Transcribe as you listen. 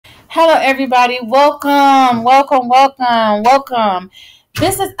Hello, everybody. Welcome.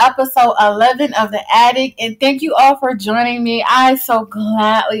 This is episode 11 of The Attic, and thank you all for joining me. I so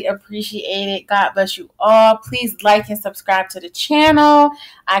gladly appreciate it. God bless you all. Please like and subscribe to the channel.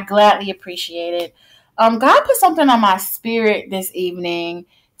 I gladly appreciate it. God put something on my spirit this evening.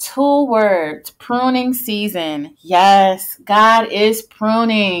 2 words: pruning season. Yes, God is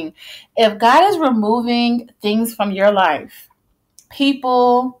pruning. If God is removing things from your life,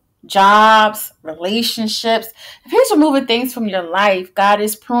 people, jobs, relationships. If He's removing things from your life, God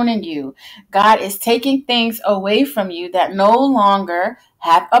is pruning you. God is taking things away from you that no longer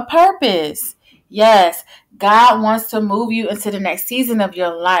have a purpose. Yes, God wants to move you into the next season of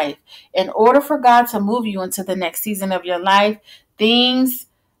your life. In order for God to move you into the next season of your life, things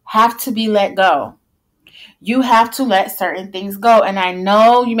have to be let go. You have to let certain things go. And I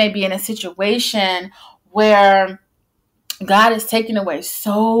know you may be in a situation where God is taking away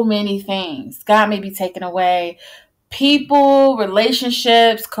so many things. God may be taking away people,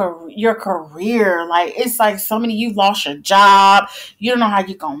 relationships, your career. Like, it's like so many, you lost your job. You don't know how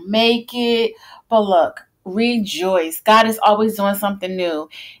you're going to make it. But look, rejoice. God is always doing something new.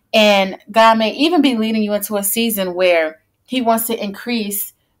 And God may even be leading you into a season where He wants to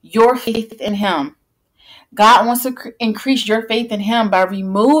increase your faith in Him. God wants to increase your faith in Him by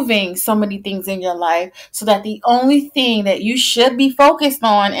removing so many things in your life so that the only thing that you should be focused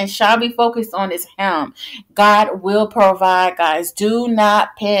on and shall be focused on is Him. God will provide, guys. Do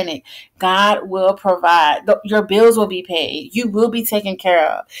not panic. God will provide. Your bills will be paid. You will be taken care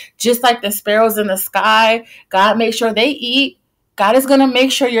of. Just like the sparrows in the sky, God makes sure they eat. God is going to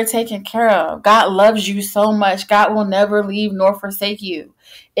make sure you're taken care of. God loves you so much. God will never leave nor forsake you.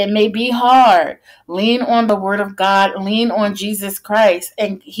 It may be hard. Lean on the Word of God. Lean on Jesus Christ,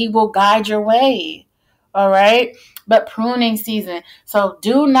 and He will guide your way. All right? But pruning season. So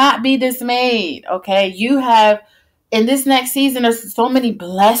do not be dismayed, okay? You have, in this next season, there's so many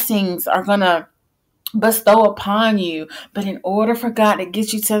blessings are going to bestow upon you. But in order for God to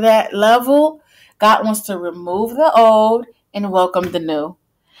get you to that level, God wants to remove the old and welcome the new.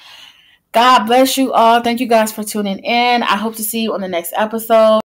 God bless you all. Thank you guys for tuning in. I hope to see you on the next episode.